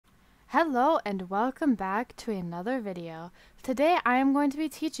Hello and welcome back to another video. Today I am going to be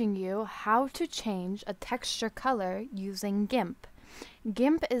teaching you how to change a texture color using GIMP.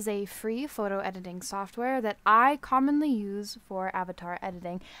 GIMP is a free photo editing software that I commonly use for avatar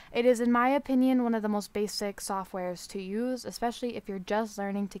editing. It is, in my opinion, one of the most basic softwares to use, especially if you're just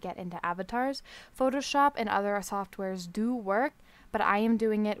learning to get into avatars. Photoshop and other softwares do work, but I am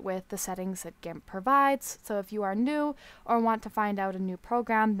doing it with the settings that GIMP provides. So if you are new or want to find out a new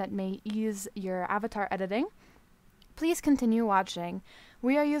program that may ease your avatar editing, please continue watching.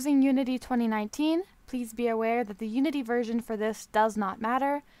 We are using Unity 2019. Please be aware that the Unity version for this does not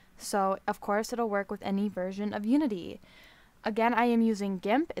matter, so of course it'll work with any version of Unity. Again, I am using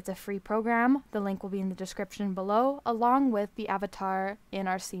GIMP. It's a free program. The link will be in the description below, along with the avatar in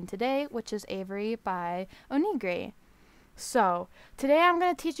our scene today, which is Avery by Onigiri. So, today I'm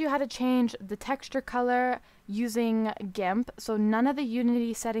going to teach you how to change the texture color using GIMP. So none of the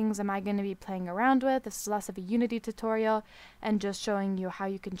Unity settings am I going to be playing around with. This is less of a Unity tutorial and just showing you how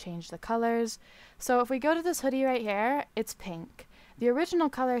you can change the colors. So if we go to this hoodie right here, it's pink. The original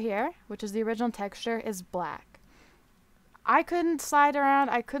color here, which is the original texture, is black. I couldn't slide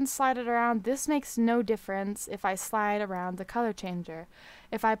it around. This makes no difference if I slide around the color changer.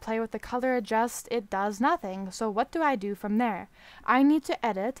 If I play with the color adjust, it does nothing. So what do I do from there? I need to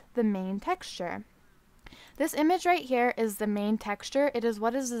edit the main texture. This image right here is the main texture. It is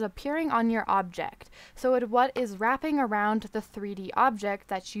what is appearing on your object. So it what is wrapping around the 3D object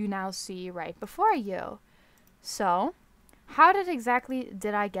that you now see right before you. So, how exactly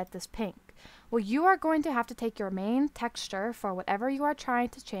did I get this pink? Well, you are going to have to take your main texture for whatever you are trying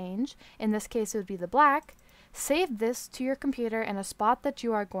to change. In this case, it would be the black. Save this to your computer in a spot that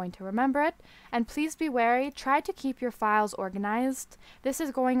you are going to remember it. And please be wary, try to keep your files organized. This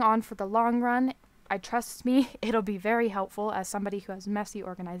is going on for the long run. Trust me, it'll be very helpful as somebody who has messy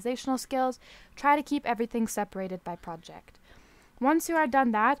organizational skills. Try to keep everything separated by project. Once you are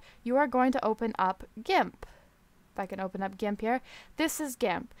done that, you are going to open up GIMP. If I can open up GIMP here. This is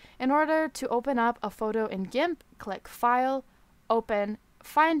GIMP. In order to open up a photo in GIMP, click File, Open,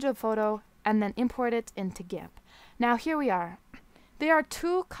 find your photo, and then import it into GIMP. Now here we are. There are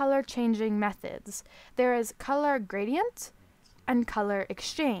two color changing methods. There is color gradient and color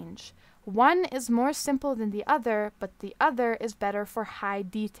exchange. One is more simple than the other, but the other is better for high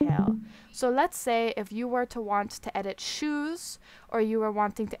detail. So let's say if you were to want to edit shoes, or you were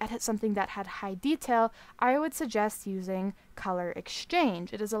wanting to edit something that had high detail, I would suggest using color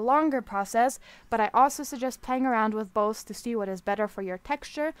exchange. It is a longer process, but I also suggest playing around with both to see what is better for your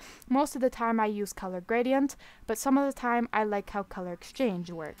texture. Most of the time I use color gradient, but some of the time I like how color exchange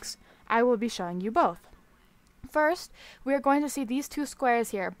works. I will be showing you both. First, we are going to see these two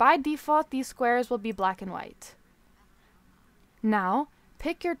squares here. By default, these squares will be black and white. Now,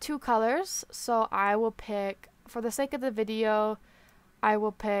 pick your two colors. So I will pick, for the sake of the video, I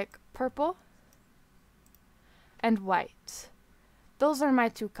will pick purple and white. Those are my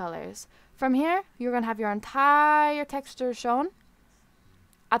two colors. From here, you're going to have your entire texture shown.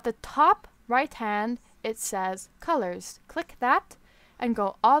 At the top right hand, it says colors. Click that and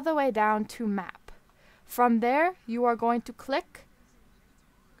go all the way down to map. From there, you are going to click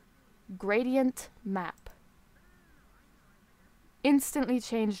Gradient Map. Instantly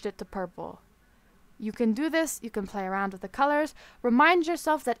changed it to purple. You can do this, you can play around with the colors. Remind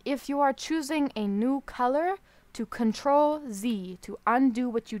yourself that if you are choosing a new color, to Control Z to undo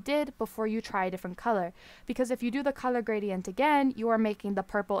what you did before you try a different color. Because if you do the color gradient again, you are making the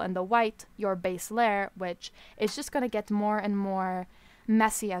purple and the white your base layer, which is just going to get more and more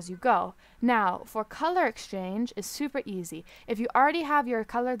messy as you go. Now, for color exchange is super easy. If you already have your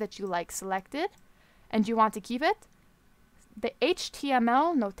color that you like selected and you want to keep it, the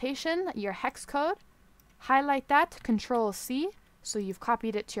HTML notation, your hex code, highlight that, Control C, so you've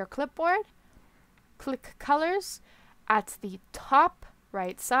copied it to your clipboard. Click colors at the top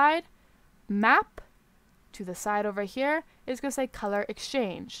right side, map to the side over here is going to say color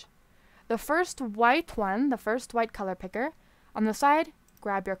exchange. The first white one, the first white color picker, on the side,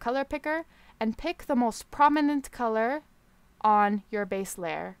 grab your color picker and pick the most prominent color on your base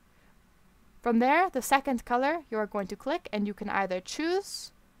layer. From there, the second color you are going to click, and you can either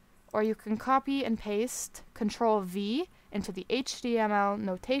choose or you can copy and paste Control V into the HTML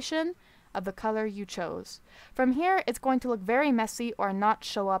notation of the color you chose. From here, it's going to look very messy or not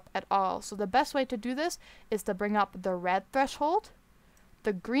show up at all. So the best way to do this is to bring up the red threshold,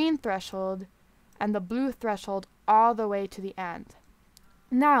 the green threshold, and the blue threshold all the way to the end.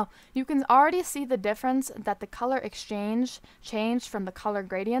 Now, you can already see the difference that the color exchange changed from the color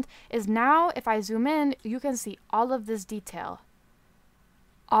gradient is now, if I zoom in, you can see all of this detail.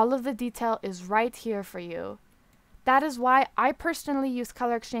 All of the detail is right here for you. That is why I personally use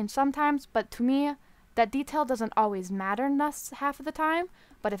color exchange sometimes, but to me, that detail doesn't always matter half of the time,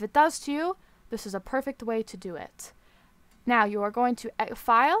 but if it does to you, this is a perfect way to do it. Now you are going to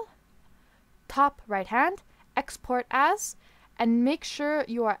File, top right hand, Export As, and make sure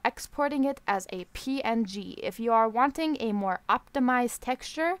you are exporting it as a PNG. If you are wanting a more optimized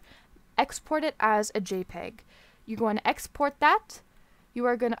texture, export it as a JPEG. You're going to export that. You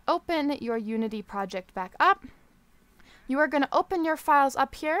are going to open your Unity project back up. You are going to open your files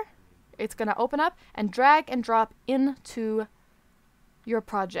up here. It's going to open up and drag and drop into your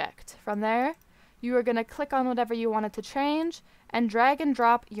project. From there, you are going to click on whatever you wanted to change and drag and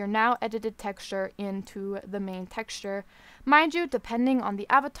drop your now edited texture into the main texture. Mind you, depending on the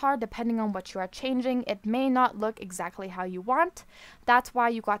avatar, depending on what you are changing, it may not look exactly how you want. That's why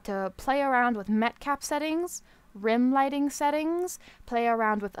you got to play around with metcap settings, rim lighting settings, play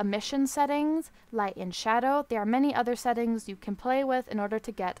around with emission settings, light and shadow. There are many other settings you can play with in order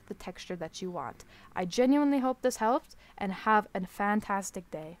to get the texture that you want. I genuinely hope this helped, and have a fantastic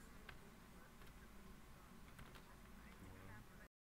day.